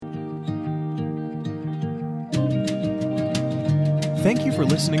Thank you for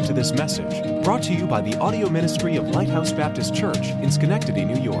listening to this message, brought to you by the audio ministry of Lighthouse Baptist Church in Schenectady,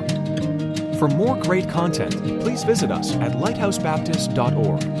 New York. For more great content, please visit us at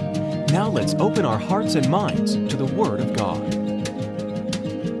lighthousebaptist.org. Now let's open our hearts and minds to the Word of God.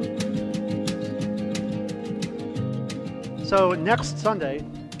 So next Sunday,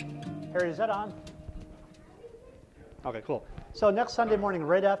 Harry, is that on? Okay, cool. So next Sunday morning,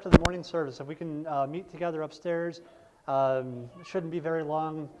 right after the morning service, if we can meet together upstairs, shouldn't be very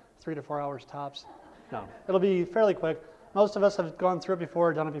long, 3 to 4 hours tops. No, it'll be fairly quick. Most of us have gone through it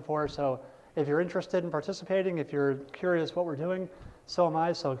before, done it before, so if you're interested in participating, if you're curious what we're doing, so am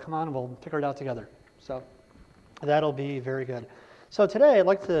I, so come on and we'll figure it out together. So that'll be very good. So today I'd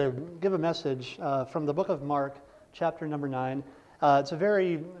like to give a message from the book of Mark, chapter number 9. It's a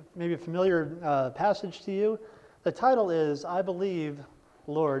very maybe familiar passage to you. The title is, I believe,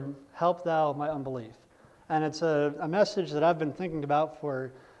 Lord, help thou my unbelief. And it's a message that I've been thinking about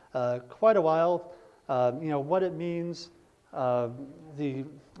for quite a while, what it means, the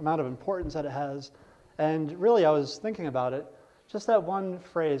amount of importance that it has. And really, I was thinking about it, just that one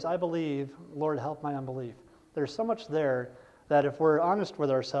phrase, I believe, Lord, help my unbelief. There's so much there that if we're honest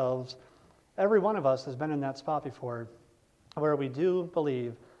with ourselves, every one of us has been in that spot before where we do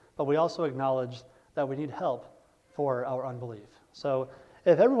believe, but we also acknowledge that we need help for our unbelief. So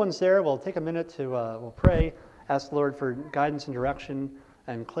if everyone's there, we'll take a minute to we'll pray, ask the Lord for guidance and direction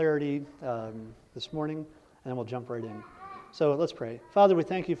and clarity this morning, and then we'll jump right in. So let's pray. Father, we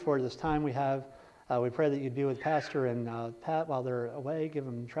thank you for this time we have. We pray that you'd be with Pastor and Pat while they're away, give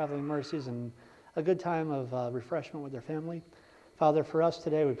them traveling mercies and a good time of refreshment with their family. Father, for us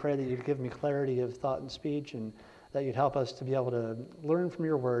today, we pray that you'd give me clarity of thought and speech and that you'd help us to be able to learn from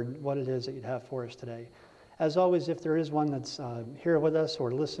your word what it is that you'd have for us today. As always, if there is one that's here with us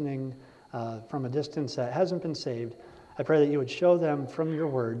or listening from a distance that hasn't been saved, I pray that you would show them from your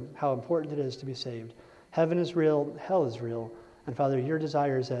word how important it is to be saved. Heaven is real, hell is real, and Father, your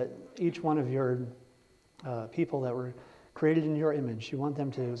desire is that each one of your people that were created in your image, you want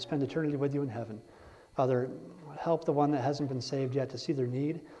them to spend eternity with you in heaven. Father, help the one that hasn't been saved yet to see their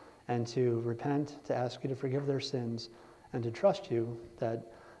need and to repent, to ask you to forgive their sins, and to trust you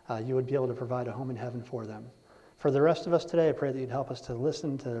that you would be able to provide a home in heaven for them. For the rest of us today, I pray that you'd help us to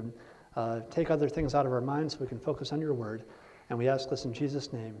listen, to take other things out of our minds so we can focus on your word. And we ask this in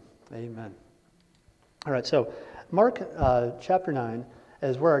Jesus' name. Amen. All right, so Mark chapter 9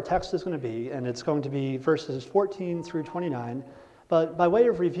 is where our text is going to be, and it's going to be verses 14 through 29. But by way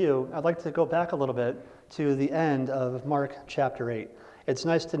of review, I'd like to go back a little bit to the end of Mark chapter 8. It's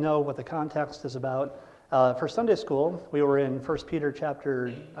nice to know what the context is about. For Sunday school, we were in 1 Peter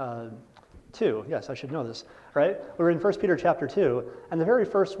chapter 2. Yes, I should know this, right? We were in 1 Peter chapter 2, and the very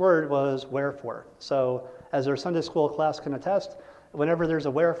first word was wherefore. So as our Sunday school class can attest, whenever there's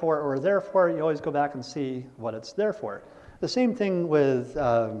a wherefore or a therefore, you always go back and see what it's there for. The same thing with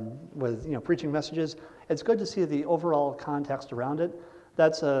preaching messages. It's good to see the overall context around it.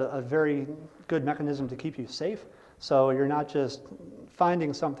 That's a very good mechanism to keep you safe. So you're not just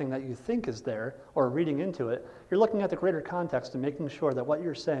finding something that you think is there or reading into it. You're looking at the greater context and making sure that what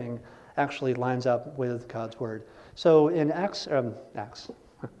you're saying actually lines up with God's word. So in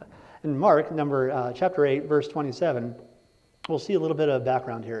in Mark chapter 8, verse 27, we'll see a little bit of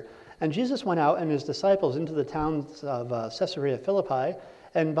background here. And Jesus went out and his disciples into the towns of Caesarea Philippi,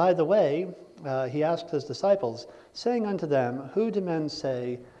 and by the way, he asked his disciples, saying unto them, Who do men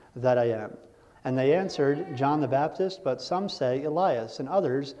say that I am? And they answered, John the Baptist, but some say Elias, and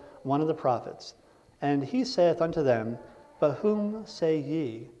others one of the prophets. And he saith unto them, But whom say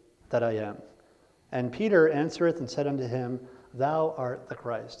ye that I am? And Peter answereth and said unto him, Thou art the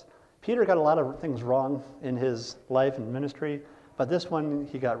Christ. Peter got a lot of things wrong in his life and ministry, but this one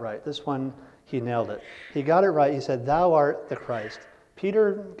he got right. This one he nailed it. He got it right. He said, Thou art the Christ.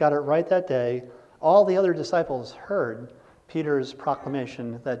 Peter got it right that day. All the other disciples heard Peter's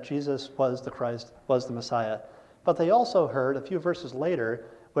proclamation that Jesus was the Christ, was the Messiah. But they also heard a few verses later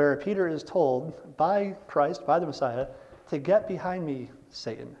where Peter is told by Christ, by the Messiah, to get behind me,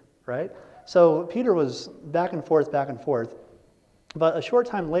 Satan, right? So Peter was back and forth. But a short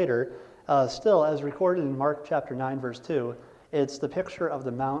time later, still as recorded in Mark chapter 9, verse 2, it's the picture of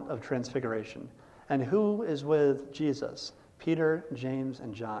the Mount of Transfiguration. And who is with Jesus? Peter, James,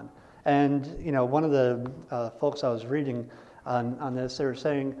 and John. And, one of the folks I was reading on this, they were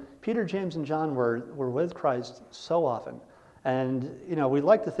saying Peter, James, and John were with Christ so often. And, we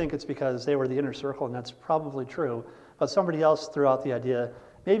like to think it's because they were the inner circle, and that's probably true. But somebody else threw out the idea,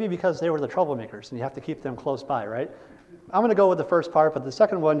 maybe because they were the troublemakers, and you have to keep them close by, right? I'm going to go with the first part, but the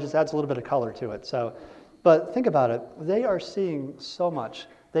second one just adds a little bit of color to it. So But think about it. They are seeing so much.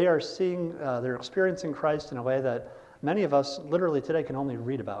 They're experiencing Christ in a way that many of us literally today can only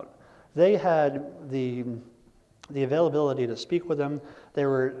read about. They had the availability to speak with him. They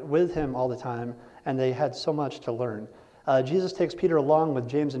were with him all the time, and they had so much to learn. Jesus takes Peter along with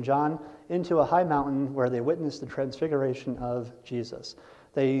James and John into a high mountain where they witness the transfiguration of Jesus.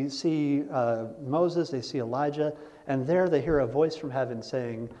 They see Moses, they see Elijah, and there they hear a voice from heaven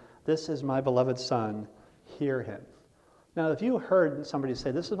saying, "This is my beloved Son, hear him." Now, if you heard somebody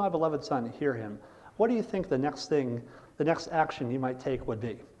say, "This is my beloved Son, hear him," what do you think the next action you might take would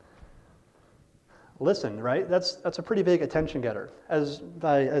be? Listen, right? That's a pretty big attention getter. As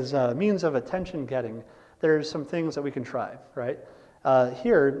a means of attention getting, there's some things that we can try, right?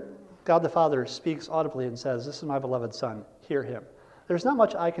 Here, God the Father speaks audibly and says, "This is my beloved Son, hear him." There's not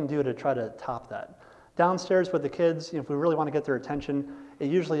much I can do to try to top that. Downstairs with the kids, if we really want to get their attention, it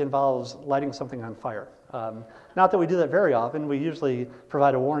usually involves lighting something on fire. Not that we do that very often. We usually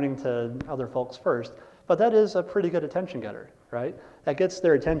provide a warning to other folks first, but that is a pretty good attention getter, right? That gets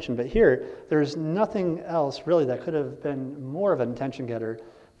their attention. But here, there's nothing else really that could have been more of an attention getter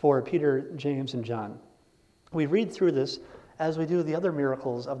for Peter, James, and John. We read through this as we do the other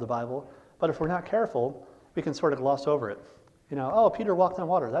miracles of the Bible, but if we're not careful, we can sort of gloss over it. Oh, Peter walked on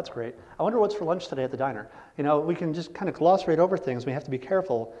water, that's great. I wonder what's for lunch today at the diner. We can just kind of gloss right over things. We have to be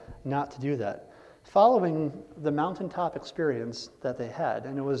careful not to do that. Following the mountaintop experience that they had,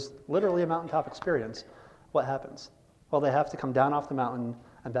 and it was literally a mountaintop experience, what happens? Well, they have to come down off the mountain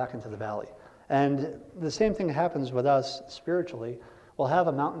and back into the valley. And the same thing happens with us spiritually. We'll have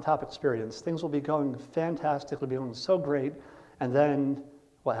a mountaintop experience. Things will be going fantastic, will be going so great, and then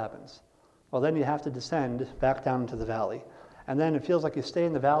what happens? Well, then you have to descend back down into the valley. And then it feels like you stay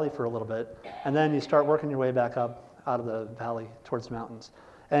in the valley for a little bit, and then you start working your way back up out of the valley towards the mountains.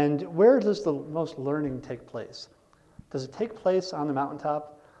 And where does the most learning take place? Does it take place on the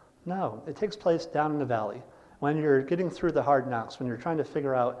mountaintop? No, it takes place down in the valley. When you're getting through the hard knocks, when you're trying to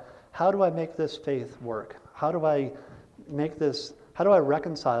figure out, how do I make this faith work? How do I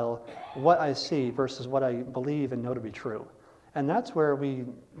reconcile what I see versus what I believe and know to be true? And that's where we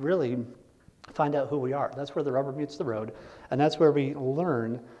really find out who we are. That's where the rubber meets the road, and that's where we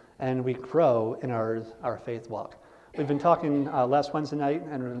learn and we grow in our faith walk. We've been talking last Wednesday night,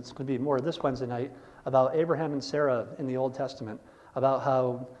 and it's going to be more this Wednesday night, about Abraham and Sarah in the Old Testament, about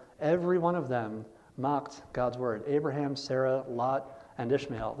how every one of them mocked God's word. Abraham, Sarah, Lot, and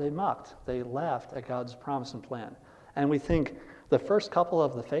Ishmael, they laughed at God's promise and plan. And we think the first couple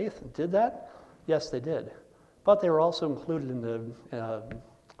of the faith did that? Yes, they did. But they were also included in the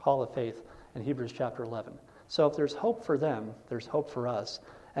Hall of Faith in Hebrews chapter 11. So if there's hope for them, there's hope for us.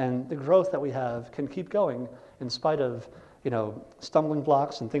 And the growth that we have can keep going in spite of, stumbling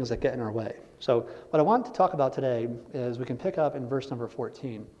blocks and things that get in our way. So what I want to talk about today is we can pick up in verse number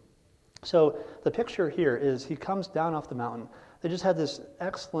 14. So the picture here is he comes down off the mountain. They just had this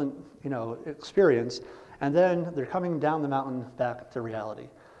excellent, experience, and then they're coming down the mountain back to reality.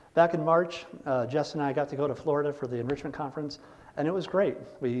 Back in March, Jess and I got to go to Florida for the enrichment conference, and it was great.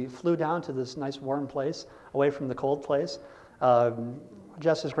 We flew down to this nice warm place, away from the cold place.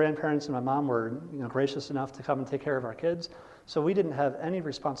 Jess's grandparents and my mom were gracious enough to come and take care of our kids, so we didn't have any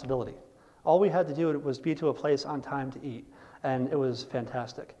responsibility. All we had to do was be to a place on time to eat, and it was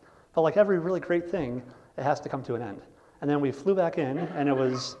fantastic. But like every really great thing, it has to come to an end. And then we flew back in, and it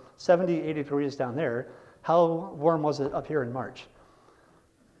was 70, 80 degrees down there. How warm was it up here in March?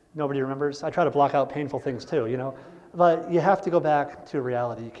 Nobody remembers? I try to block out painful things too, But you have to go back to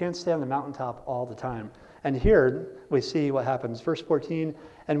reality. You can't stay on the mountaintop all the time. And here we see what happens. Verse 14,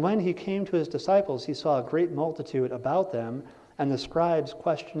 and when he came to his disciples, he saw a great multitude about them, and the scribes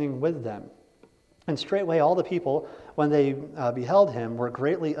questioning with them. And straightway all the people, when they beheld him, were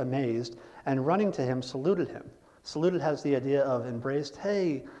greatly amazed, and running to him, saluted him. Saluted has the idea of embraced.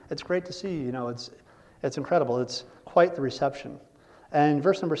 Hey, it's great to see you. It's incredible. It's quite the reception. And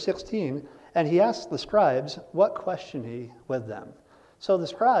verse number 16, and he asked the scribes, what questioned he with them? So the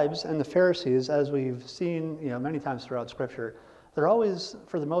scribes and the Pharisees, as we've seen many times throughout Scripture, they're always,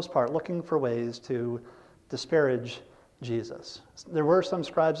 for the most part, looking for ways to disparage Jesus. There were some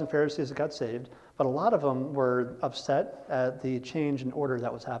scribes and Pharisees that got saved, but a lot of them were upset at the change in order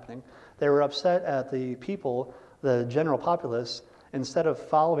that was happening. They were upset at the people, the general populace, instead of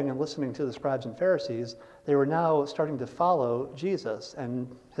following and listening to the scribes and Pharisees, they were now starting to follow Jesus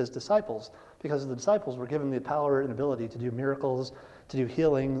and his disciples, because the disciples were given the power and ability to do miracles, to do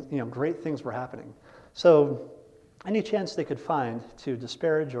healing, great things were happening. So any chance they could find to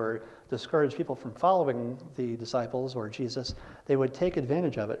disparage or discourage people from following the disciples or Jesus, they would take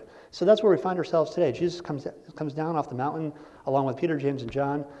advantage of it. So that's where we find ourselves today. Jesus comes down off the mountain along with Peter, James, and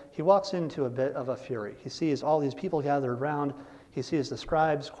John. He walks into a bit of a fury. He sees all these people gathered around. He sees the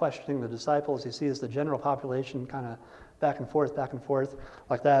scribes questioning the disciples. He sees the general population kind of back and forth,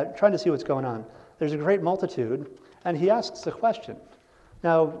 like that, trying to see what's going on. There's a great multitude, and he asks the question.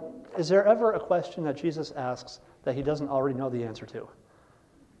 Now, is there ever a question that Jesus asks that he doesn't already know the answer to?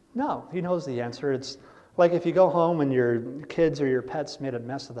 No, he knows the answer. It's like if you go home and your kids or your pets made a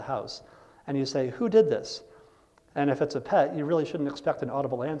mess of the house, and you say, who did this? And if it's a pet, you really shouldn't expect an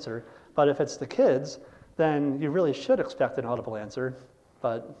audible answer. But if it's the kids, then you really should expect an audible answer.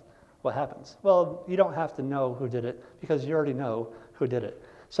 But what happens? Well, you don't have to know who did it because you already know who did it.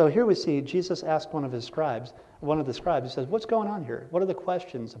 So here we see Jesus asked one of the scribes, he says, what's going on here? What are the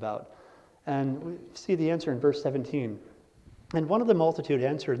questions about? And we see the answer in verse 17. And one of the multitude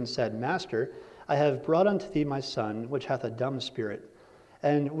answered and said, Master, I have brought unto thee my son, which hath a dumb spirit.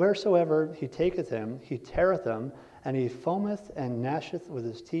 And wheresoever he taketh him, he teareth him, and he foameth and gnasheth with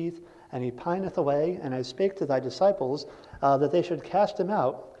his teeth, and he pineth away. And I spake to thy disciples that they should cast him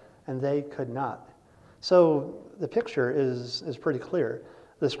out, and they could not. So the picture is pretty clear.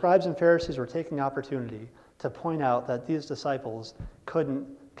 The scribes and Pharisees were taking opportunity to point out that these disciples couldn't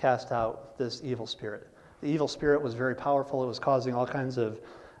cast out this evil spirit. The evil spirit was very powerful. It was causing all kinds of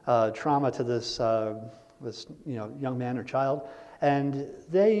trauma to this young man or child. And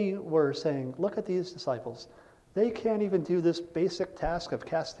they were saying, look at these disciples. They can't even do this basic task of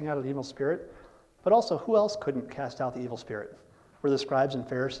casting out an evil spirit. But also, who else couldn't cast out the evil spirit? Were the scribes and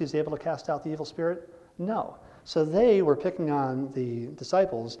Pharisees able to cast out the evil spirit? No. So they were picking on the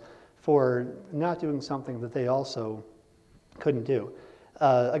disciples for not doing something that they also couldn't do.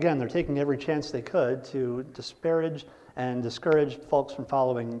 Again, they're taking every chance they could to disparage and discourage folks from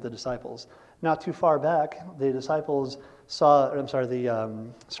following the disciples. Not too far back, the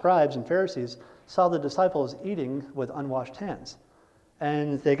scribes and Pharisees saw the disciples eating with unwashed hands.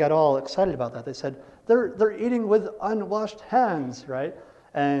 And they got all excited about that. They said, they're eating with unwashed hands, right?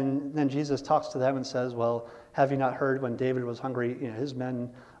 And then Jesus talks to them and says, well, have you not heard when David was hungry, his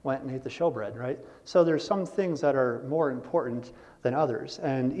men went and ate the showbread, right? So there's some things that are more important than others.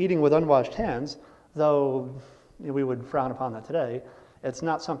 And eating with unwashed hands, though we would frown upon that today, it's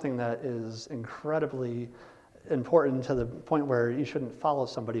not something that is incredibly important to the point where you shouldn't follow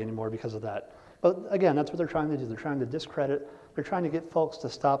somebody anymore because of that. But again, that's what they're trying to do. They're trying to discredit, they're trying to get folks to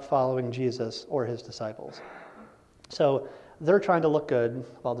stop following Jesus or his disciples. So they're trying to look good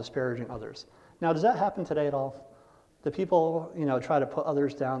while disparaging others. Now, does that happen today at all? Do people, try to put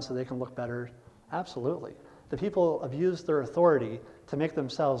others down so they can look better? Absolutely. Do people abuse their authority to make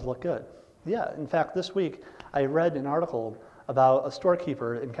themselves look good? Yeah. In fact, this week I read an article about a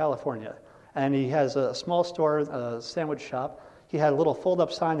storekeeper in California, and he has a small store, a sandwich shop. He had a little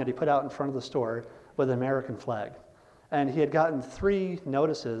fold-up sign that he put out in front of the store with an American flag. And he had gotten 3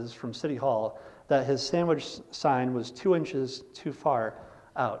 notices from City Hall that his sandwich sign was 2 inches too far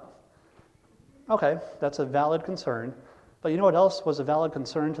out. Okay, that's a valid concern. But you know what else was a valid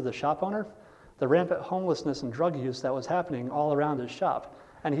concern to the shop owner? The rampant homelessness and drug use that was happening all around his shop.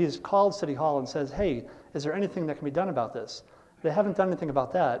 And he's called City Hall and says, hey, is there anything that can be done about this? They haven't done anything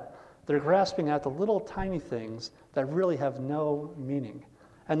about that. They're grasping at the little tiny things that really have no meaning.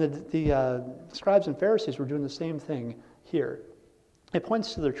 And the scribes and Pharisees were doing the same thing here. It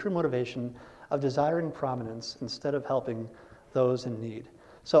points to their true motivation of desiring prominence instead of helping those in need.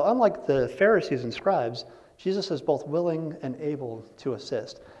 So unlike the Pharisees and scribes, Jesus is both willing and able to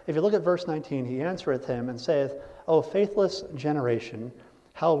assist. If you look at verse 19, he answereth him and saith, O faithless generation,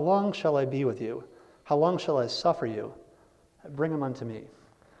 how long shall I be with you? How long shall I suffer you? Bring him unto me.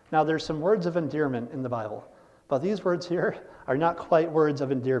 Now there's some words of endearment in the Bible, but these words here are not quite words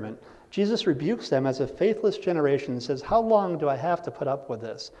of endearment. Jesus rebukes them as a faithless generation and says, how long do I have to put up with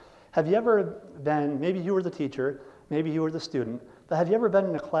this? Have you ever been, maybe you were the teacher, maybe you were the student, but have you ever been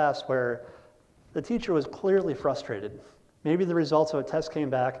in a class where the teacher was clearly frustrated? Maybe the results of a test came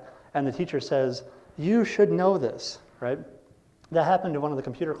back and the teacher says, you should know this, right? That happened in one of the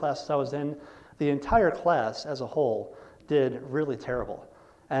computer classes I was in. The entire class as a whole did really terrible.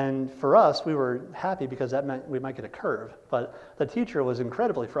 And for us, we were happy because that meant we might get a curve. But the teacher was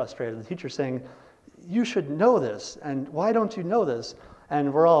incredibly frustrated. The teacher saying, you should know this, and why don't you know this?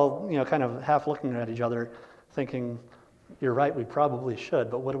 And we're all, kind of half looking at each other thinking, you're right, we probably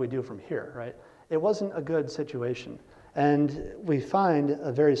should, but what do we do from here, right? It wasn't a good situation. And we find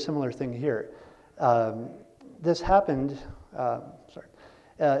a very similar thing here. This happened,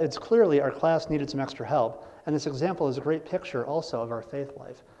 it's clearly our class needed some extra help. And this example is a great picture also of our faith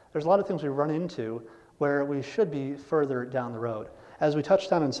life. There's a lot of things we run into where we should be further down the road. As we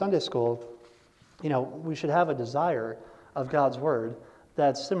touched on in Sunday school, we should have a desire of God's word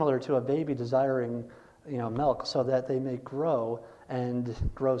that's similar to a baby desiring, milk, so that they may grow and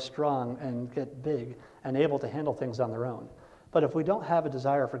grow strong and get big and able to handle things on their own. But if we don't have a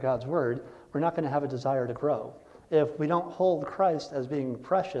desire for God's word, we're not going to have a desire to grow. If we don't hold Christ as being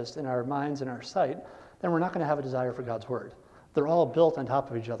precious in our minds and our sight, then we're not going to have a desire for God's word. They're all built on top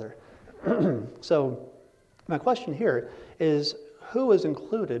of each other. So my question here is, who is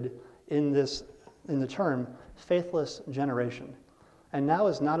included in the term faithless generation? And now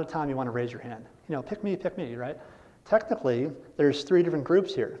is not a time you want to raise your hand. Pick me, right? Technically, there's 3 different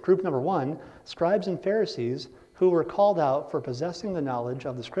groups here. Group number 1, scribes and Pharisees who were called out for possessing the knowledge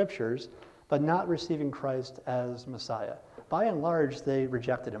of the scriptures, but not receiving Christ as Messiah. By and large, they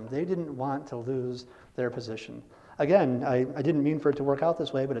rejected him. They didn't want to lose their position. Again, I didn't mean for it to work out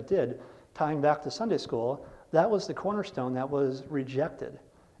this way, but it did. Tying back to Sunday school, that was the cornerstone that was rejected.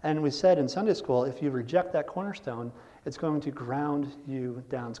 And we said in Sunday school, if you reject that cornerstone, it's going to ground you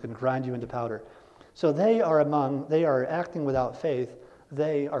down. It's going to grind you into powder. So they are acting without faith.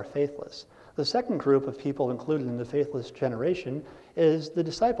 They are faithless. The second group of people included in the faithless generation is the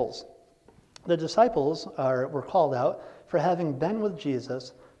disciples. The disciples were called out for having been with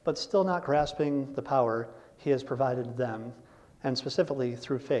Jesus, but still not grasping the power he has provided them, and specifically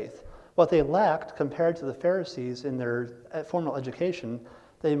through faith. What they lacked compared to the Pharisees in their formal education,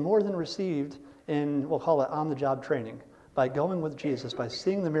 they more than received in, we'll call it on-the-job training, by going with Jesus, by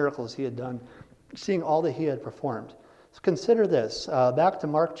seeing the miracles he had done, seeing all that he had performed. So consider this. Back to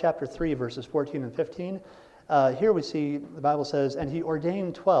Mark chapter 3, verses 14 and 15. Here we see the Bible says, "And he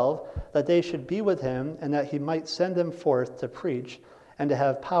ordained 12 that they should be with him, and that he might send them forth to preach and to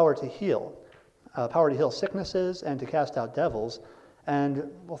have power to heal sicknesses and to cast out devils." And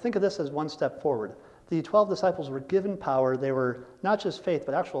we'll think of this as one step forward. The 12 disciples were given power. They were not just faith,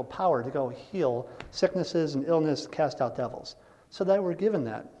 but actual power to go heal sicknesses and illness, cast out devils. So they were given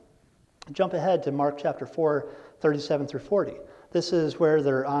that. Jump ahead to Mark chapter 4, 37 through 40. This is where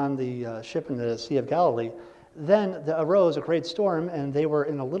they're on the ship in the Sea of Galilee. Then there arose a great storm, and they were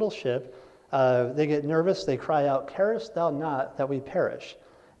in a little ship. They get nervous. They cry out, "Carest thou not that we perish?"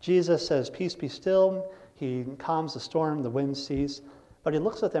 Jesus says, "Peace, be still." He calms the storm, the winds cease. But he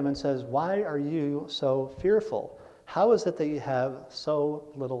looks at them and says, "Why are you so fearful? How is it that you have so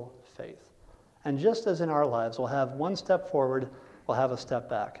little faith?" And just as in our lives, we'll have one step forward, we'll have a step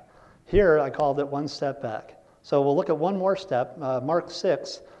back. Here, I called it one step back. So we'll look at one more step, Mark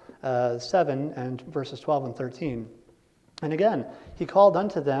 6, 7, and verses 12 and 13. "And again, he called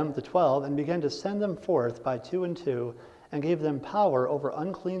unto them the 12, and began to send them forth by 2 and 2, and gave them power over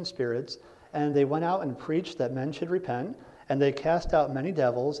unclean spirits. And they went out and preached that men should repent. And they cast out many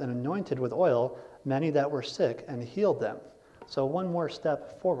devils, and anointed with oil many that were sick, and healed them." So one more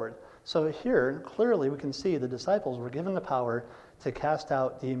step forward. So here, clearly we can see the disciples were given the power to cast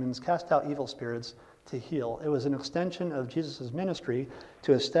out demons, cast out evil spirits, to heal. It was an extension of Jesus' ministry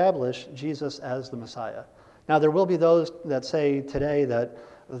to establish Jesus as the Messiah. Now, there will be those that say today that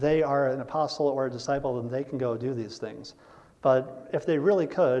they are an apostle or a disciple and they can go do these things. But if they really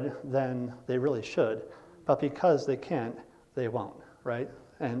could, then they really should. But because they can't, they won't, right?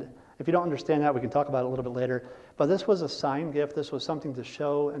 And if you don't understand that, we can talk about it a little bit later. But this was a sign gift. This was something to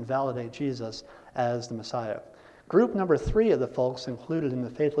show and validate Jesus as the Messiah. Group number 3 of the folks included in the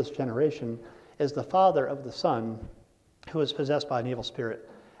faithless generation is the father of the son who is possessed by an evil spirit.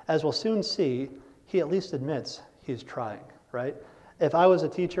 As we'll soon see, he at least admits he's trying, right? If I was a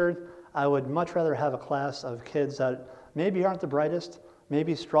teacher, I would much rather have a class of kids that maybe aren't the brightest,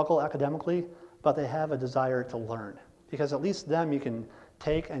 maybe struggle academically, but they have a desire to learn. Because at least them you can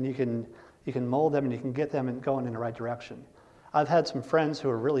take and you can mold them and you can get them going in the right direction. I've had some friends who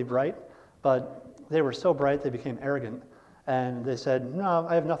are really bright, but they were so bright they became arrogant. And they said, "No,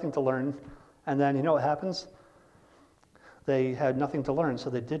 I have nothing to learn." And then you know what happens? They had nothing to learn, so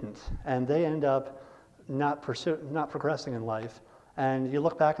they didn't. And they end up not progressing in life. And you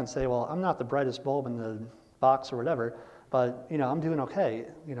look back and say, "Well, I'm not the brightest bulb in the box or whatever, but I'm doing okay."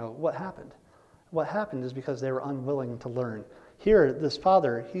 What happened? What happened is because they were unwilling to learn. Here, this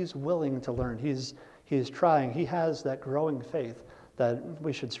father, he's willing to learn. He's trying. He has that growing faith that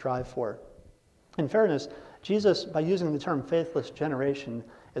we should strive for. In fairness, Jesus, by using the term faithless generation,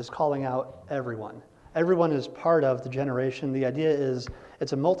 is calling out everyone. Everyone is part of the generation. The idea is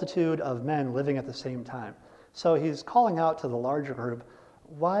it's a multitude of men living at the same time. So he's calling out to the larger group,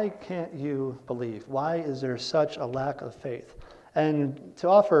 why can't you believe? Why is there such a lack of faith? And to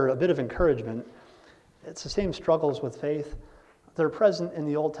offer a bit of encouragement, it's the same struggles with faith They're present in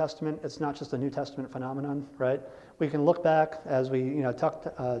the Old Testament. It's not just a New Testament phenomenon, right? We can look back, as we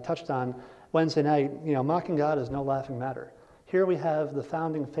touched on Wednesday night, mocking God is no laughing matter. Here we have the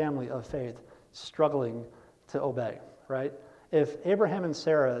founding family of faith struggling to obey, right? If Abraham and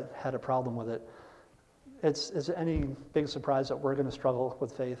Sarah had a problem with it, is it any big surprise that we're going to struggle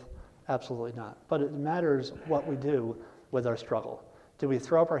with faith? Absolutely not. But it matters what we do with our struggle. Do we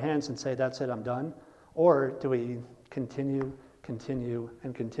throw up our hands and say, that's it, I'm done? Or do we continue,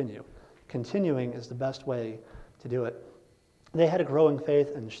 and continue? Continuing is the best way to do it. They had a growing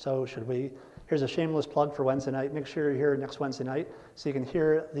faith, and so should we. Here's a shameless plug for Wednesday night. Make sure you're here next Wednesday night so you can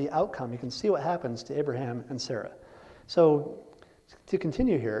hear the outcome. You can see what happens to Abraham and Sarah. So to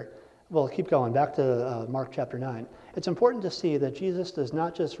continue here, we'll keep going back to Mark chapter 9. It's important to see that Jesus does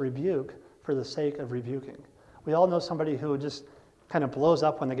not just rebuke for the sake of rebuking. We all know somebody who just kind of blows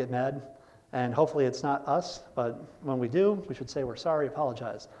up when they get mad, and hopefully it's not us, but when we do, we should say we're sorry,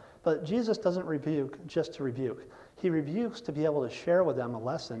 apologize. But Jesus doesn't rebuke just to rebuke. He rebukes to be able to share with them a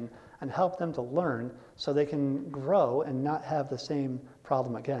lesson and help them to learn so they can grow and not have the same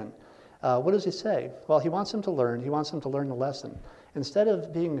problem again. What does he say? Well, he wants them to learn. He wants them to learn the lesson. Instead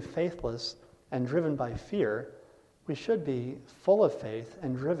of being faithless and driven by fear, we should be full of faith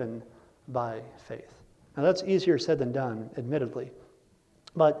and driven by faith. Now, that's easier said than done, admittedly.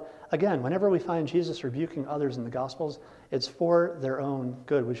 But again, whenever we find Jesus rebuking others in the Gospels, it's for their own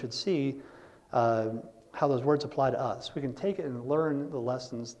good. We should see how those words apply to us. We can take it and learn the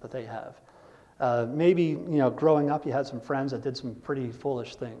lessons that they have. Maybe, growing up, you had some friends that did some pretty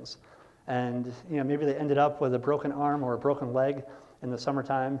foolish things. And, maybe they ended up with a broken arm or a broken leg in the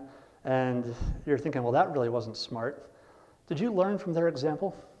summertime. And you're thinking, well, that really wasn't smart. Did you learn from their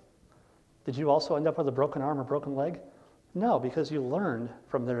example? Did you also end up with a broken arm or broken leg? No, because you learned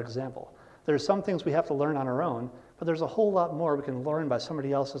from their example. There's some things we have to learn on our own, but there's a whole lot more we can learn by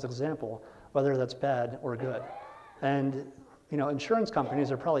somebody else's example, whether that's bad or good. And, insurance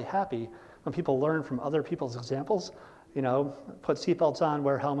companies are probably happy when people learn from other people's examples, put seatbelts on,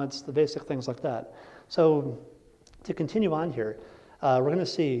 wear helmets, the basic things like that. So to continue on here, we're going to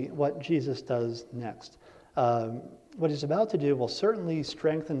see what Jesus does next. What he's about to do will certainly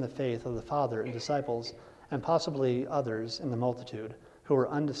strengthen the faith of the Father and disciples, and possibly others in the multitude who were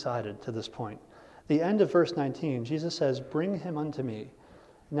undecided to this point. The end of verse 19, Jesus says, "Bring him unto me."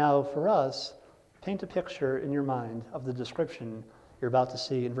 Now, for us, paint a picture in your mind of the description you're about to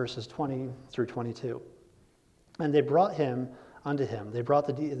see in verses 20 through 22. And they brought him unto him. They brought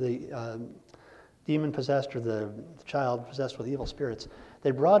the demon-possessed, or the child possessed with evil spirits.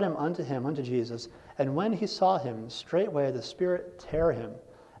 They brought him, unto Jesus. And when he saw him, straightway the spirit tare him.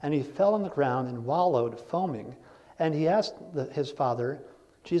 And he fell on the ground and wallowed, foaming. And he asked his father,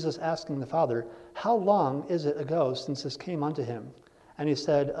 Jesus asking the Father, "How long is it ago since this came unto him?" And he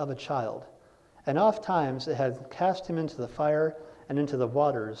said, "Of a child. And oft times it had cast him into the fire and into the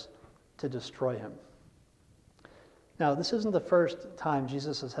waters to destroy him." Now, this isn't the first time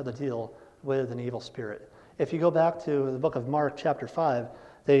Jesus has had to deal with an evil spirit. If you go back to the book of Mark, chapter 5,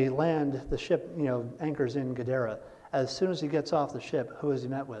 they land, the ship, anchors in Gadara. As soon as he gets off the ship, who is he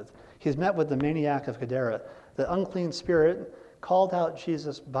met with? He's met with the maniac of Gadara. The unclean spirit called out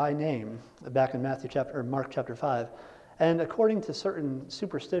Jesus by name back in Mark chapter 5. And according to certain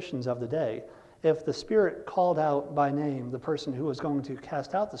superstitions of the day, if the spirit called out by name the person who was going to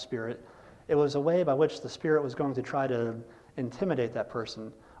cast out the spirit, it was a way by which the spirit was going to try to intimidate that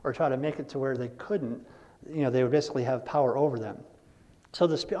person or try to make it to where they couldn't, they would basically have power over them. So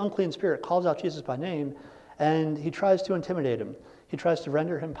the unclean spirit calls out Jesus by name, and he tries to intimidate him. He tries to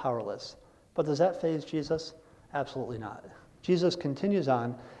render him powerless. But does that faze Jesus? Absolutely not. Jesus continues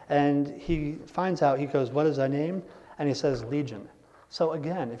on, and he finds out, he goes, "What is thy name?" And he says, "Legion." So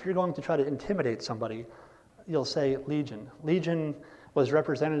again, if you're going to try to intimidate somebody, you'll say Legion. Legion was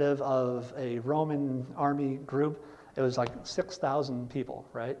representative of a Roman army group. It was like 6,000 people,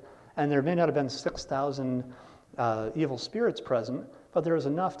 right? And there may not have been 6,000 evil spirits present, but there was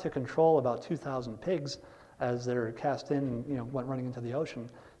enough to control about 2,000 pigs as they're cast in and went running into the ocean.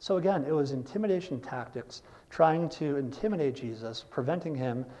 So again, it was intimidation tactics, trying to intimidate Jesus, preventing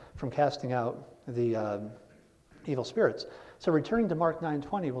him from casting out the evil spirits. So returning to Mark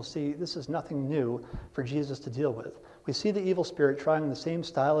 9:20, we'll see this is nothing new for Jesus to deal with. We see the evil spirit trying the same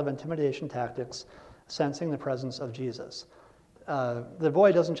style of intimidation tactics, sensing the presence of Jesus. The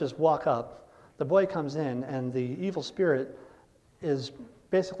boy doesn't just walk up. The boy comes in, and the evil spirit is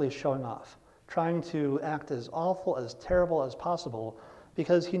basically showing off, trying to act as awful, as terrible as possible,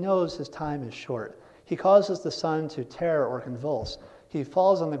 because he knows his time is short. He causes the son to tear or convulse. He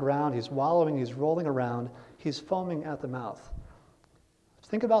falls on the ground, he's wallowing, he's rolling around, he's foaming at the mouth.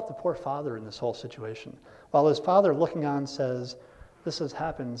 Think about the poor father in this whole situation. While his father looking on says, this has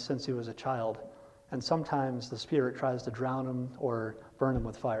happened since he was a child, and sometimes the Spirit tries to drown him or burn him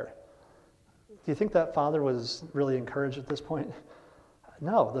with fire. Do you think that father was really encouraged at this point?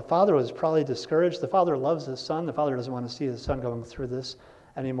 No, the father was probably discouraged. The father loves his son. The father doesn't want to see his son going through this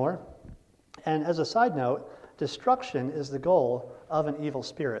anymore. And as a side note, destruction is the goal of an evil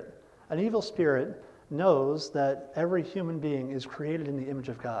spirit. An evil spirit knows that every human being is created in the image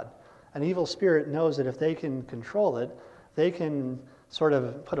of God. An evil spirit knows that if they can control it, they can sort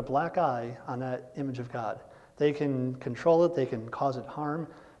of put a black eye on that image of God. They can control it, they can cause it harm,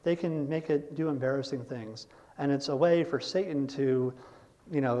 they can make it do embarrassing things. And it's a way for Satan to,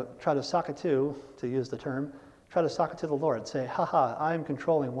 try to sock it to use the term, try to sock it to the Lord. Say, haha, I'm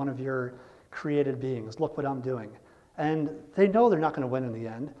controlling one of your created beings. Look what I'm doing. And they know they're not going to win in the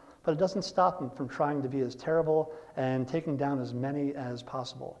end, but it doesn't stop them from trying to be as terrible and taking down as many as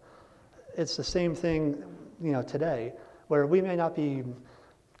possible. It's the same thing, today, where we may not be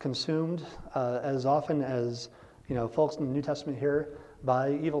consumed as often as, folks in the New Testament here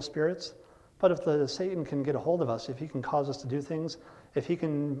by evil spirits. But if Satan can get a hold of us, if he can cause us to do things, if he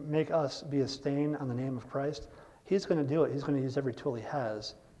can make us be a stain on the name of Christ, he's going to do it. He's going to use every tool he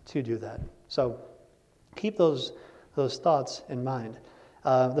has to do that. So keep those thoughts in mind.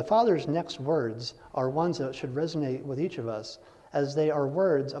 The Father's next words are ones that should resonate with each of us, as they are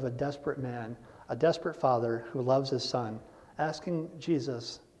words of a desperate man, a desperate father who loves his son, asking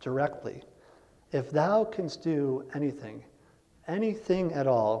Jesus directly, if thou canst do anything at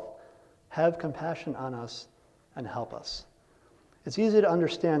all, have compassion on us and help us. It's easy to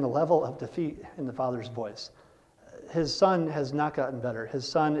understand the level of defeat in the father's voice. His son has not gotten better. His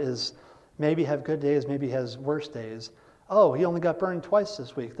son is maybe have good days, maybe has worse days. Oh, he only got burned twice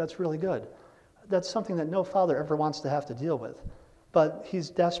this week. That's really good. That's something that no father ever wants to have to deal with. But he's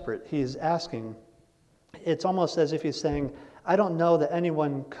desperate. He's asking. It's almost as if he's saying, I don't know that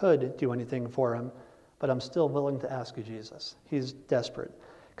anyone could do anything for him, but I'm still willing to ask you, Jesus. He's desperate.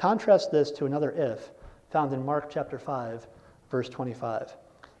 Contrast this to another if found in Mark chapter 5, verse 25.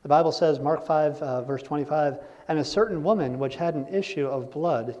 The Bible says, Mark 5, verse 25, and a certain woman which had an issue of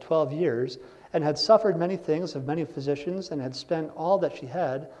blood 12 years, and had suffered many things of many physicians, and had spent all that she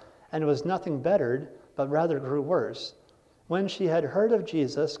had, and was nothing bettered, but rather grew worse. When she had heard of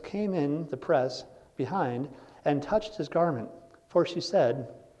Jesus, came in the press behind, and touched his garment. For she said,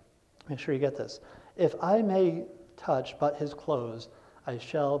 make sure you get this, if I may touch but his clothes, I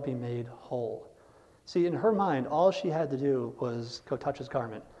shall be made whole. See, in her mind, all she had to do was go touch his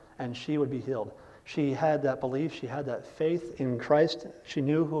garment, and she would be healed. She had that belief, she had that faith in Christ. She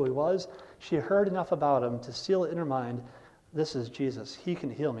knew who he was. She heard enough about him to seal it in her mind, this is Jesus, he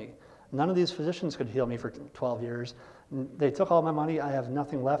can heal me. None of these physicians could heal me for 12 years. They took all my money, I have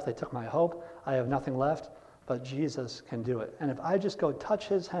nothing left. They took my hope, I have nothing left, but Jesus can do it. And if I just go touch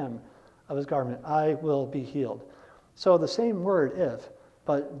his hem of his garment, I will be healed. So the same word, if,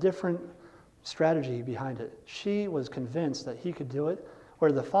 but different strategy behind it. She was convinced that he could do it,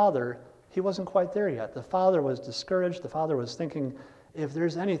 where the father, he wasn't quite there yet. The father was discouraged. The father was thinking, if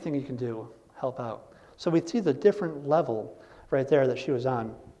there's anything he can do, help out. So we see the different level right there that she was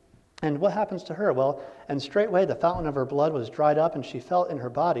on. And what happens to her? Well, and straightway the fountain of her blood was dried up, and she felt in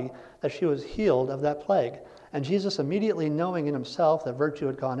her body that she was healed of that plague. And Jesus, immediately knowing in himself that virtue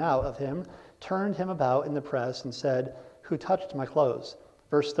had gone out of him, turned him about in the press and said, who touched my clothes?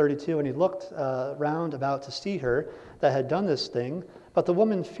 Verse 32, and he looked round about to see her that had done this thing. But the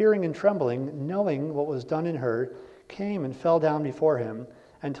woman, fearing and trembling, knowing what was done in her, came and fell down before him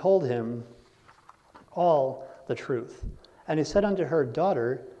and told him all the truth. And he said unto her,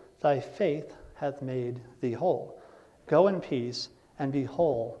 daughter, thy faith hath made thee whole. Go in peace and be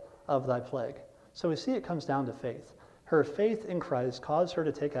whole of thy plague. So we see it comes down to faith. Her faith in Christ caused her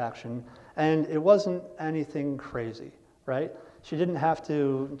to take action, and it wasn't anything crazy, right? She didn't have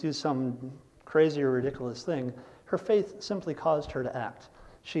to do some crazy or ridiculous thing. Her faith simply caused her to act.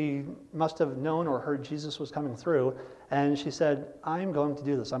 She must have known or heard Jesus was coming through, and she said, I'm going to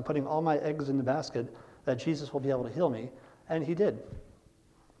do this. I'm putting all my eggs in the basket that Jesus will be able to heal me. And he did,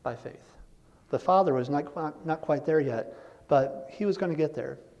 by faith. The Father was not quite there yet, but he was going to get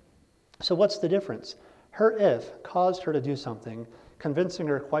there. So what's the difference? Her if caused her to do something, convincing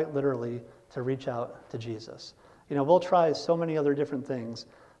her quite literally to reach out to Jesus. You know, we'll try so many other different things,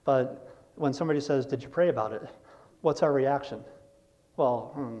 but when somebody says, did you pray about it? What's our reaction?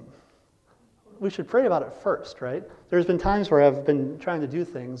 Well, we should pray about it first, right? There's been times where I've been trying to do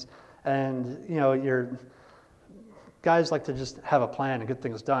things, and, your guys like to just have a plan and get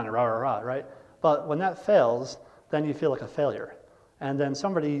things done, rah, rah, rah, right? But when that fails, then you feel like a failure. And then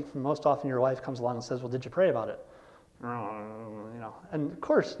somebody, most often your wife, comes along and says, well, did you pray about it? And of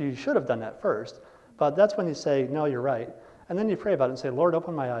course you should have done that first, but that's when you say, no, you're right. And then you pray about it and say, Lord,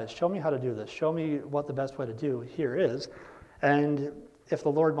 open my eyes. Show me how to do this. Show me what the best way to do here is. And if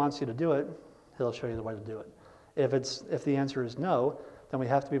the Lord wants you to do it, he'll show you the way to do it. If the answer is no, then we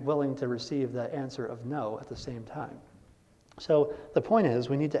have to be willing to receive that answer of no at the same time. So the point is,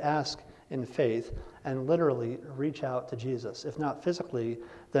 we need to ask in faith and literally reach out to Jesus. If not physically,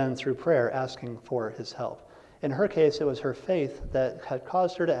 then through prayer, asking for his help. In her case, it was her faith that had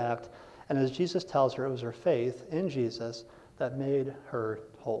caused her to act, and as Jesus tells her, it was her faith in Jesus that made her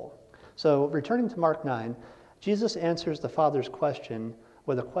whole. So returning to Mark 9, Jesus answers the Father's question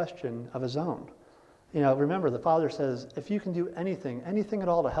with a question of his own. Remember, the Father says, if you can do anything at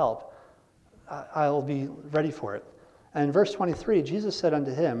all to help, I'll be ready for it. And in verse 23, Jesus said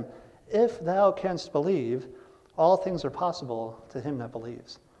unto him, if thou canst believe, all things are possible to him that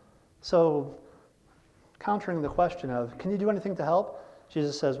believes. So, countering the question of, can you do anything to help?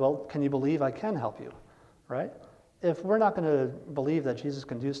 Jesus says, well, can you believe I can help you, right? If we're not going to believe that Jesus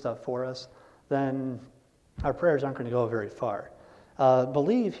can do stuff for us, then our prayers aren't going to go very far.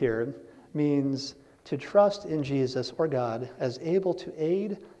 Believe here means to trust in Jesus or God as able to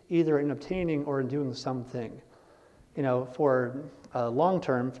aid either in obtaining or in doing something. For long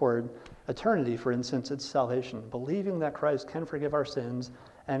term, for eternity, for instance, it's salvation. Believing that Christ can forgive our sins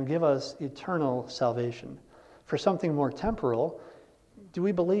and give us eternal salvation. For something more temporal, do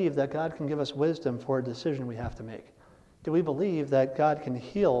we believe that God can give us wisdom for a decision we have to make? Do we believe that God can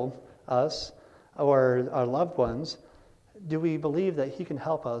heal us or our loved ones? Do we believe that he can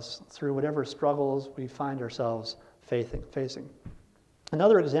help us through whatever struggles we find ourselves facing?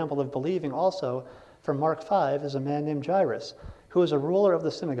 Another example of believing also from Mark 5 is a man named Jairus, who was a ruler of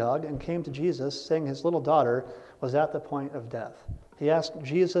the synagogue and came to Jesus saying his little daughter was at the point of death. He asked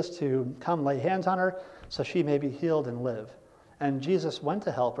Jesus to come lay hands on her so she may be healed and live. And Jesus went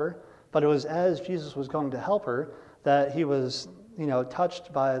to help her, but it was as Jesus was going to help her that he was,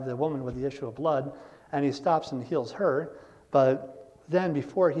 touched by the woman with the issue of blood, and he stops and heals her. But then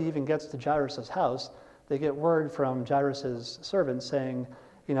before he even gets to Jairus' house, they get word from Jairus' servant saying,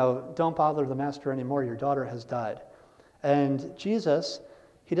 don't bother the master anymore, your daughter has died. And Jesus,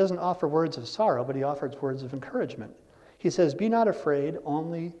 he doesn't offer words of sorrow, but he offers words of encouragement. He says, be not afraid,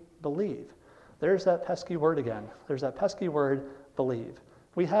 only believe. There's that pesky word again. There's that pesky word, believe.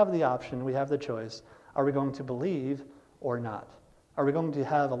 We have the option, we have the choice. Are we going to believe or not? Are we going to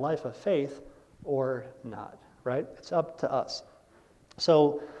have a life of faith or not, right? It's up to us.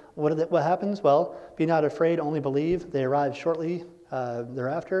 So what happens? Well, be not afraid, only believe. They arrive shortly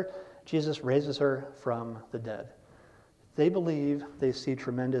thereafter. Jesus raises her from the dead. They believe, they see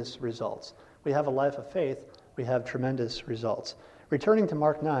tremendous results. We have a life of faith, we have tremendous results. Returning to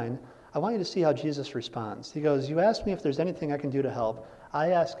Mark 9, I want you to see how Jesus responds. He goes, you ask me if there's anything I can do to help.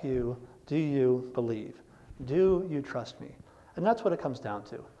 I ask you, do you believe? Do you trust me? And that's what it comes down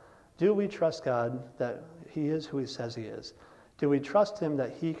to. Do we trust God that he is who he says he is? Do we trust him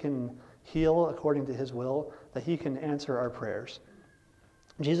that he can heal according to his will, that he can answer our prayers?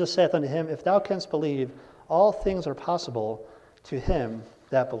 Jesus saith unto him, if thou canst believe, all things are possible to him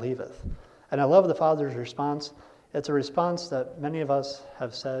that believeth. And I love the Father's response. It's a response that many of us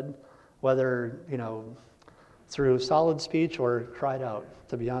have said, whether, through solid speech or cried out,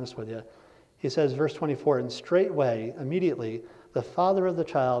 to be honest with you. He says, verse 24, and straightway, immediately, the father of the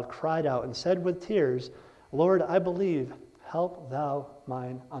child cried out and said with tears, Lord, I believe, help thou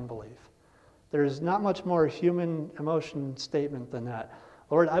mine unbelief. There's not much more human emotion statement than that.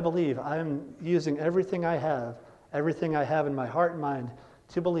 Lord, I believe. I'm using everything I have in my heart and mind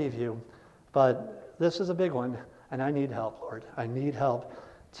to believe you. But this is a big one, and I need help, Lord. I need help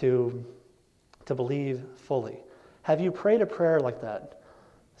to believe fully. Have you prayed a prayer like that?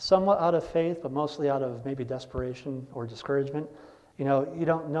 Somewhat out of faith, but mostly out of maybe desperation or discouragement. You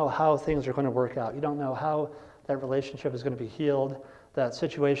don't know how things are going to work out. You don't know how that relationship is going to be healed, that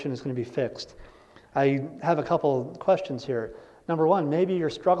situation is going to be fixed. I have a couple questions here. Number one, maybe you're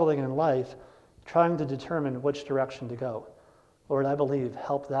struggling in life trying to determine which direction to go. Lord, I believe,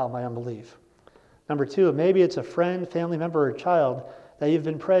 help thou my unbelief. Number two, maybe it's a friend, family member, or child that you've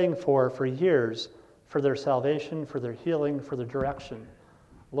been praying for years for their salvation, for their healing, for their direction.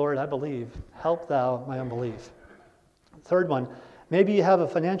 Lord, I believe, help thou my unbelief. Third one, maybe you have a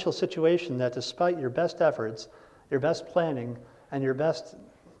financial situation that despite your best efforts, your best planning, and your best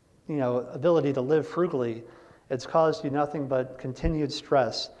ability to live frugally, it's caused you nothing but continued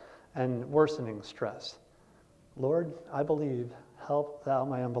stress and worsening stress. Lord, I believe, help thou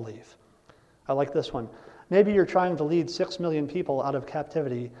my unbelief. I like this one. Maybe you're trying to lead 6 million people out of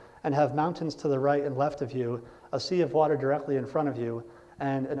captivity and have mountains to the right and left of you, a sea of water directly in front of you,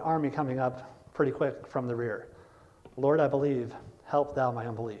 and an army coming up pretty quick from the rear. Lord, I believe, help thou my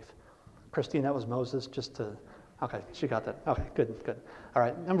unbelief. Christine, that was Moses, okay, she got that. Okay, good. All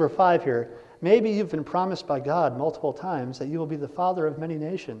right, number 5 here. Maybe you've been promised by God multiple times that you will be the father of many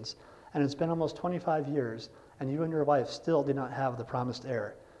nations, and it's been almost 25 years, and you and your wife still do not have the promised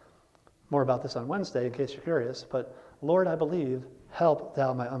heir. More about this on Wednesday, in case you're curious, but Lord, I believe, help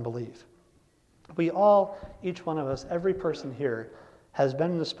thou my unbelief. We all, each one of us, every person here, has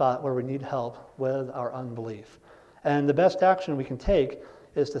been in the spot where we need help with our unbelief. And the best action we can take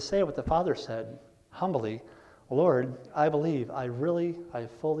is to say what the Father said, humbly, Lord, I believe, I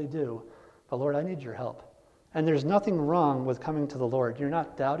fully do, but Lord, I need your help. And there's nothing wrong with coming to the Lord. You're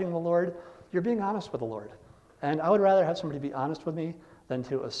not doubting the Lord, you're being honest with the Lord. And I would rather have somebody be honest with me than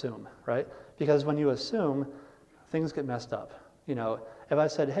to assume, right? Because when you assume, things get messed up. You know, if I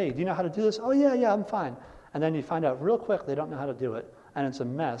said, hey, do you know how to do this? Oh, yeah, I'm fine. And then you find out real quick they don't know how to do it, and it's a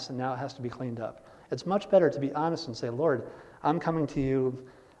mess, and now it has to be cleaned up. It's much better to be honest and say, Lord, I'm coming to you.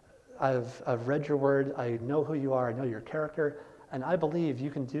 I've read your word. I know who you are. I know your character, and I believe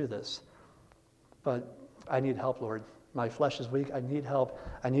you can do this. But I need help, Lord. My flesh is weak. I need help.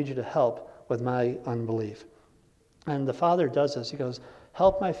 I need you to help with my unbelief. And the Father does this. He goes,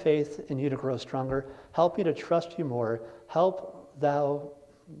 help my faith in you to grow stronger. Help me to trust you more. Help thou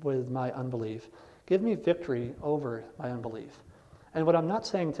with my unbelief. Give me victory over my unbelief. And what I'm not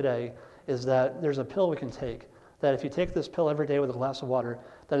saying today is that there's a pill we can take, that if you take this pill every day with a glass of water,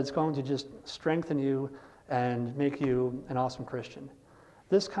 that it's going to just strengthen you and make you an awesome Christian.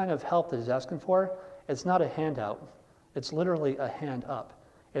 This kind of help that he's asking for, it's not a handout. It's literally a hand up.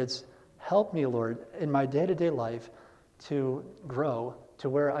 It's help me, Lord, in my day-to-day life to grow to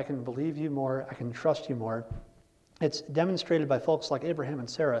where I can believe you more, I can trust you more. It's demonstrated by folks like Abraham and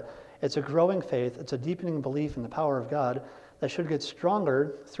Sarah. It's a growing faith. It's a deepening belief in the power of God that should get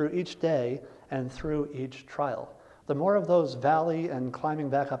stronger through each day and through each trial. The more of those valley and climbing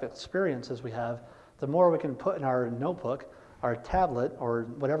back up experiences we have, the more we can put in our notebook, our tablet, or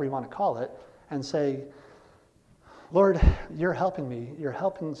whatever you want to call it, and say, Lord, you're helping me. You're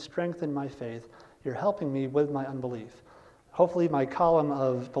helping strengthen my faith. You're helping me with my unbelief. Hopefully my column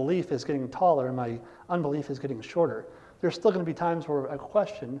of belief is getting taller and my unbelief is getting shorter. There's still going to be times where I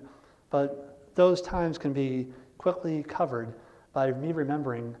question, but those times can be quickly covered by me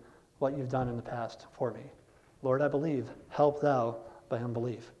remembering what you've done in the past for me. Lord, I believe, help thou by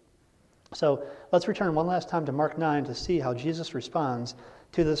unbelief. So let's return one last time to Mark 9 to see how Jesus responds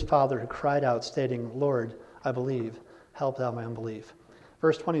to this father who cried out stating, Lord, I believe, help thou my unbelief.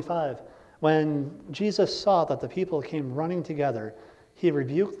 Verse 25, when Jesus saw that the people came running together, he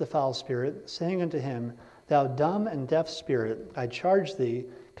rebuked the foul spirit, saying unto him, Thou dumb and deaf spirit, I charge thee,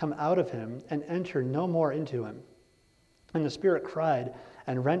 come out of him, and enter no more into him. And the spirit cried,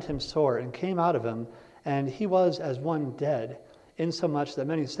 and rent him sore, and came out of him, and he was as one dead, insomuch that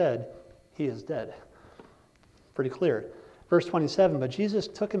many said, He is dead. Pretty clear. Verse 27, but Jesus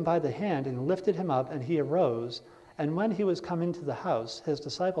took him by the hand and lifted him up, and he arose. And when he was come into the house, his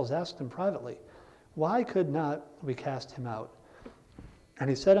disciples asked him privately, Why could not we cast him out? And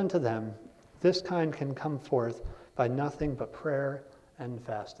he said unto them, This kind can come forth by nothing but prayer and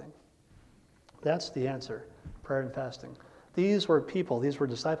fasting. That's the answer, prayer and fasting. These were people, these were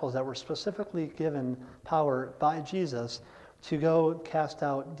disciples that were specifically given power by Jesus to go cast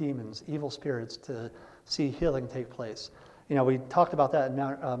out demons, evil spirits, to see healing take place. You know, we talked about that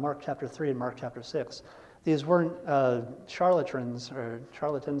in Mark chapter 3 and Mark chapter 6. These weren't charlatans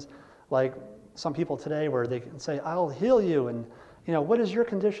like some people today where they can say, I'll heal you, and, you know, what is your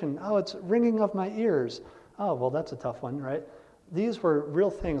condition? Oh, it's ringing of my ears. Oh, well, that's a tough one, right? These were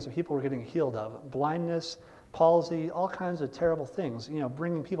real things that people were getting healed of. Blindness, palsy, all kinds of terrible things, you know,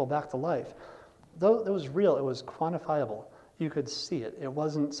 bringing people back to life. Though it was real, it was quantifiable. You could see it. It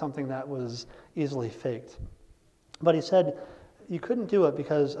wasn't something that was easily faked. But he said you couldn't do it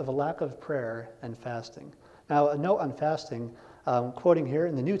because of a lack of prayer and fasting. Now, a note on fasting, quoting here,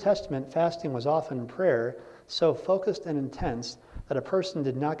 in the New Testament, fasting was often prayer so focused and intense that a person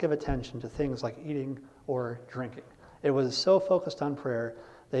did not give attention to things like eating or drinking. It was so focused on prayer,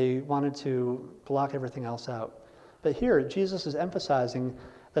 they wanted to block everything else out. But here, Jesus is emphasizing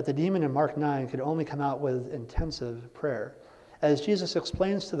that the demon in Mark 9 could only come out with intensive prayer. As Jesus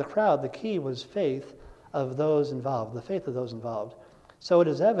explains to the crowd, the key was faith of those involved, the faith of those involved. So it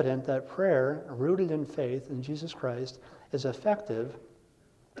is evident that prayer, rooted in faith in Jesus Christ, is effective,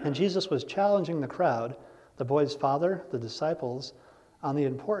 and Jesus was challenging the crowd, the boy's father, the disciples, on the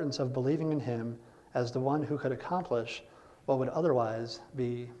importance of believing in him as the one who could accomplish what would otherwise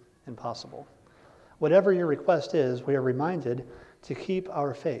be impossible. Whatever your request is, we are reminded to keep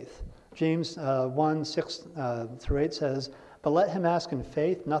our faith. James 1, 6 through 8 says, "But let him ask in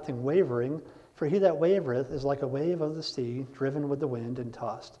faith, nothing wavering, for he that wavereth is like a wave of the sea, driven with the wind and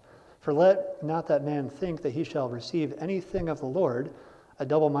tossed. For let not that man think that he shall receive anything of the Lord. A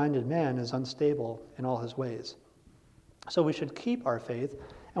double-minded man is unstable in all his ways." So we should keep our faith,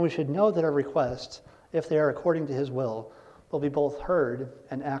 and we should know that our requests, if they are according to his will be both heard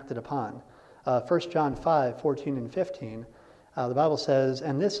and acted upon. 1 John 5, 14 and 15, the Bible says,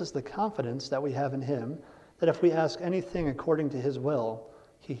 "And this is the confidence that we have in him, that if we ask anything according to his will,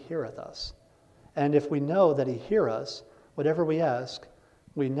 he heareth us. And if we know that he hear us, whatever we ask,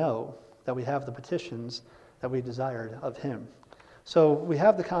 we know that we have the petitions that we desired of him." So we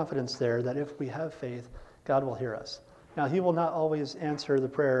have the confidence there that if we have faith, God will hear us. Now, he will not always answer the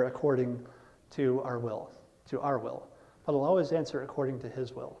prayer according to our will, but he'll always answer according to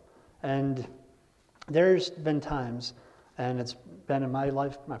his will. And there's been times, and it's been in my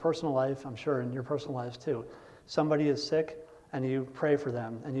life, my personal life, I'm sure in your personal lives too, somebody is sick and you pray for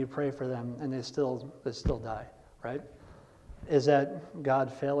them and you pray for them and they still die, right? Is that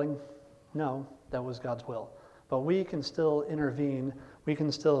God failing? No, that was God's will. But we can still intervene, we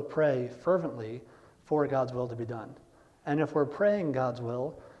can still pray fervently for God's will to be done. And if we're praying God's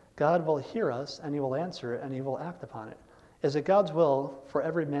will, God will hear us and he will answer it and he will act upon it. Is it God's will for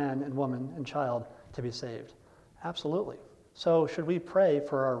every man and woman and child to be saved? Absolutely. So should we pray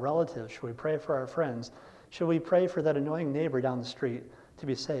for our relatives? Should we pray for our friends? Should we pray for that annoying neighbor down the street to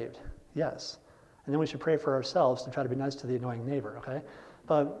be saved? Yes. And then we should pray for ourselves to try to be nice to the annoying neighbor, okay?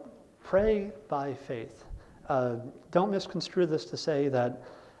 But pray by faith. Don't misconstrue this to say that,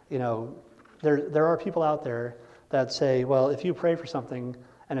 there are people out there that say, well, if you pray for something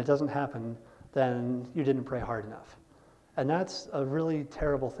and it doesn't happen, then you didn't pray hard enough. And that's a really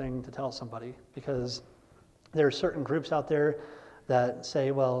terrible thing to tell somebody, because there are certain groups out there that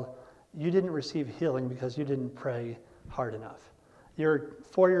say, well, you didn't receive healing because you didn't pray hard enough. Your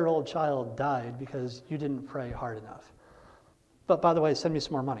 4-year-old child died because you didn't pray hard enough. But by the way, send me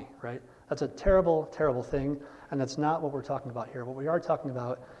some more money, right? That's a terrible, terrible thing, and that's not what we're talking about here. What we are talking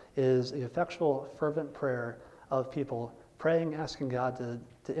about is the effectual, fervent prayer of people praying, asking God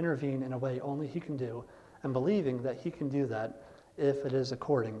to intervene in a way only he can do, and believing that he can do that if it is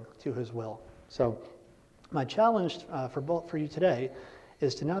according to his will. So my challenge for you today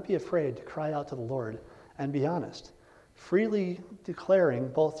is to not be afraid to cry out to the Lord and be honest, freely declaring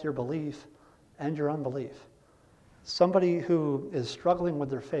both your belief and your unbelief. Somebody who is struggling with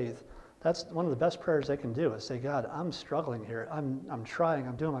their faith, that's one of the best prayers they can do, is say, God, I'm struggling here. I'm trying.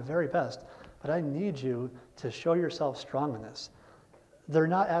 I'm doing my very best, but I need you to show yourself strong in this. They're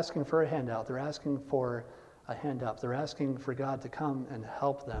not asking for a handout. They're asking for a hand up. They're asking for God to come and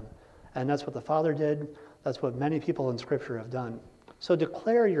help them. And that's what the Father did. That's what many people in Scripture have done. So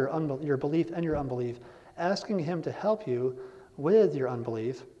declare your belief and your unbelief, asking him to help you with your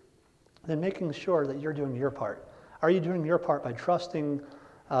unbelief, then making sure that you're doing your part. Are you doing your part by trusting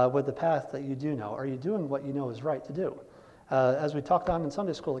with the path that you do know? Are you doing what you know is right to do? As we talked on in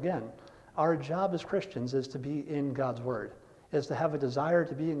Sunday school again, our job as Christians is to be in God's Word, is to have a desire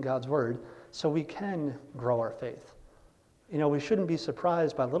to be in God's Word so we can grow our faith. We shouldn't be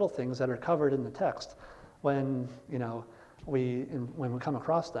surprised by little things that are covered in the text when we come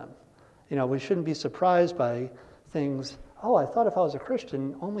across them. We shouldn't be surprised by things, oh, I thought if I was a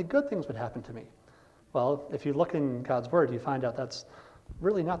Christian, only good things would happen to me. Well, if you look in God's Word, you find out that's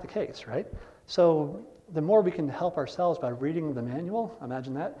really not the case, right? So the more we can help ourselves by reading the manual,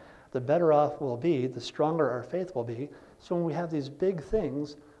 imagine that, the better off we'll be, the stronger our faith will be. So when we have these big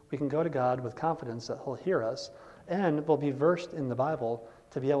things, we can go to God with confidence that he'll hear us, and we'll be versed in the Bible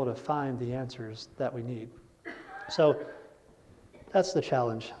to be able to find the answers that we need. So that's the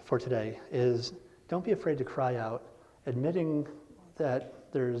challenge for today, is don't be afraid to cry out, admitting that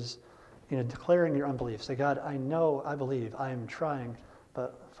there's, declaring your unbelief. Say, God, I know, I believe, I am trying,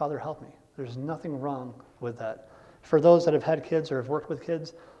 but Father, help me. There's nothing wrong with that. For those that have had kids or have worked with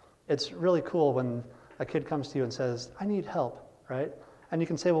kids, it's really cool when a kid comes to you and says, I need help, right? And you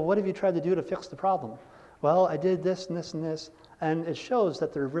can say, well, what have you tried to do to fix the problem? Well, I did this and this and this. And it shows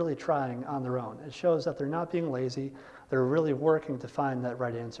that they're really trying on their own. It shows that they're not being lazy. They're really working to find that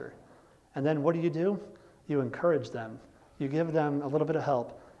right answer. And then what do? You encourage them. You give them a little bit of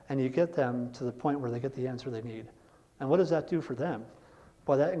help, and you get them to the point where they get the answer they need. And what does that do for them?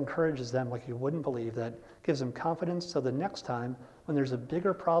 Well, that encourages them like you wouldn't believe. That gives them confidence so the next time when there's a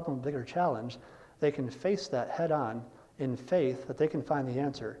bigger problem, bigger challenge, they can face that head on in faith that they can find the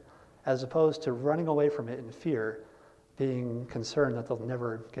answer. as opposed to running away from it in fear, being concerned that they'll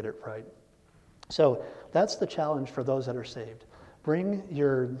never get it right. So that's the challenge for those that are saved. Bring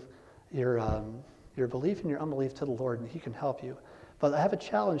your belief and your unbelief to the Lord, and He can help you. But I have a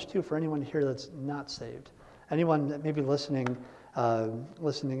challenge too for anyone here that's not saved. Anyone that may be listening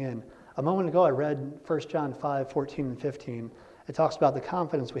in. A moment ago, I read 1 John 5:14 and 15. It talks about the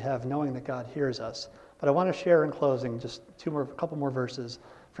confidence we have knowing that God hears us. But I want to share in closing just a couple more verses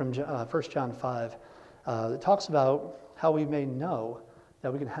from 1 John 5. It talks about how we may know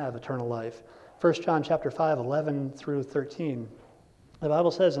that we can have eternal life. 1 John chapter 5, 11 through 13. The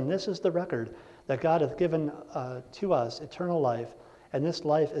Bible says, "And this is the record, that God hath given to us eternal life, and this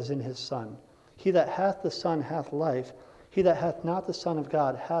life is in His Son. He that hath the Son hath life. He that hath not the Son of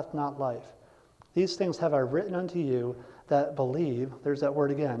God hath not life. These things have I written unto you that believe," there's that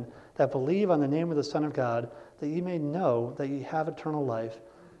word again, "that believe on the name of the Son of God, that ye may know that ye have eternal life,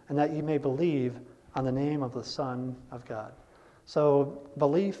 and that ye may believe on the name of the Son of God." So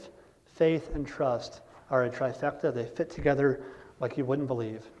belief, faith, and trust are a trifecta. They fit together like you wouldn't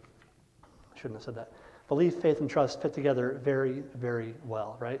believe. I shouldn't have said that. Belief, faith, and trust fit together very, very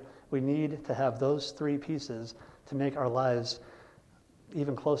well, right? We need to have those three pieces to make our lives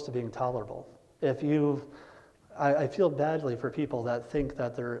even close to being tolerable. I feel badly for people that think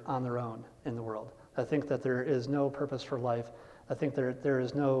that they're on their own in the world. I think that there is no purpose for life. I think there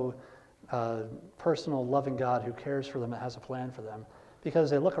is no personal loving God who cares for them and has a plan for them. Because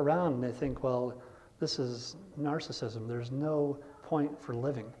they look around and they think, well, this is narcissism. There's no point for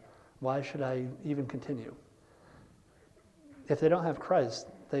living. Why should I even continue? If they don't have Christ,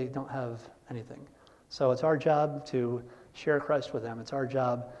 they don't have anything. So it's our job to share Christ with them. It's our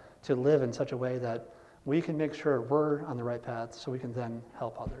job to live in such a way that we can make sure we're on the right path so we can then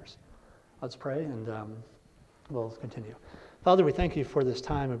help others. Let's pray and we'll continue. Father, we thank you for this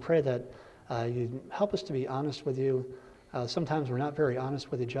time and pray that you help us to be honest with you. Sometimes we're not very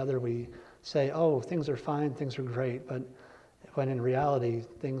honest with each other. We say, oh, things are fine, things are great, but when in reality,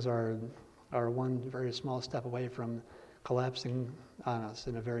 things are one very small step away from collapsing on us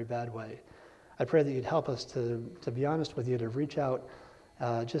in a very bad way. I pray that you'd help us to be honest with you, to reach out,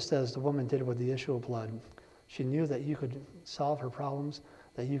 just as the woman did with the issue of blood. She knew that you could solve her problems,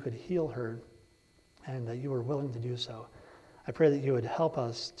 that you could heal her, and that you were willing to do so. I pray that you would help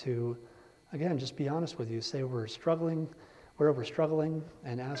us to, again, just be honest with you. Say we're struggling, where we're struggling,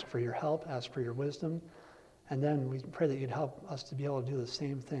 and ask for your help, ask for your wisdom. And then we pray that you'd help us to be able to do the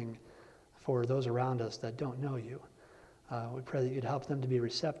same thing for those around us that don't know you. We pray that you'd help them to be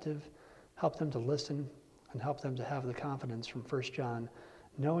receptive, help them to listen, and help them to have the confidence from 1 John,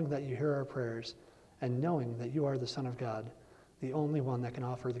 knowing that you hear our prayers and knowing that you are the Son of God, the only one that can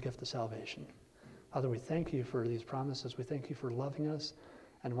offer the gift of salvation. Father, we thank you for these promises. We thank you for loving us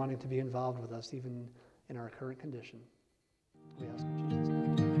and wanting to be involved with us even in our current condition. We ask in Jesus' name.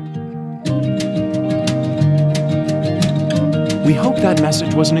 We hope that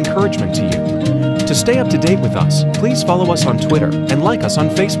message was an encouragement to you. To stay up to date with us, please follow us on Twitter and like us on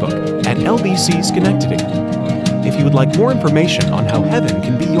Facebook at LBC Schenectady. If you would like more information on how heaven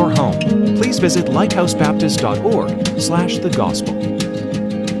can be your home, please visit lighthousebaptist.org/thegospel.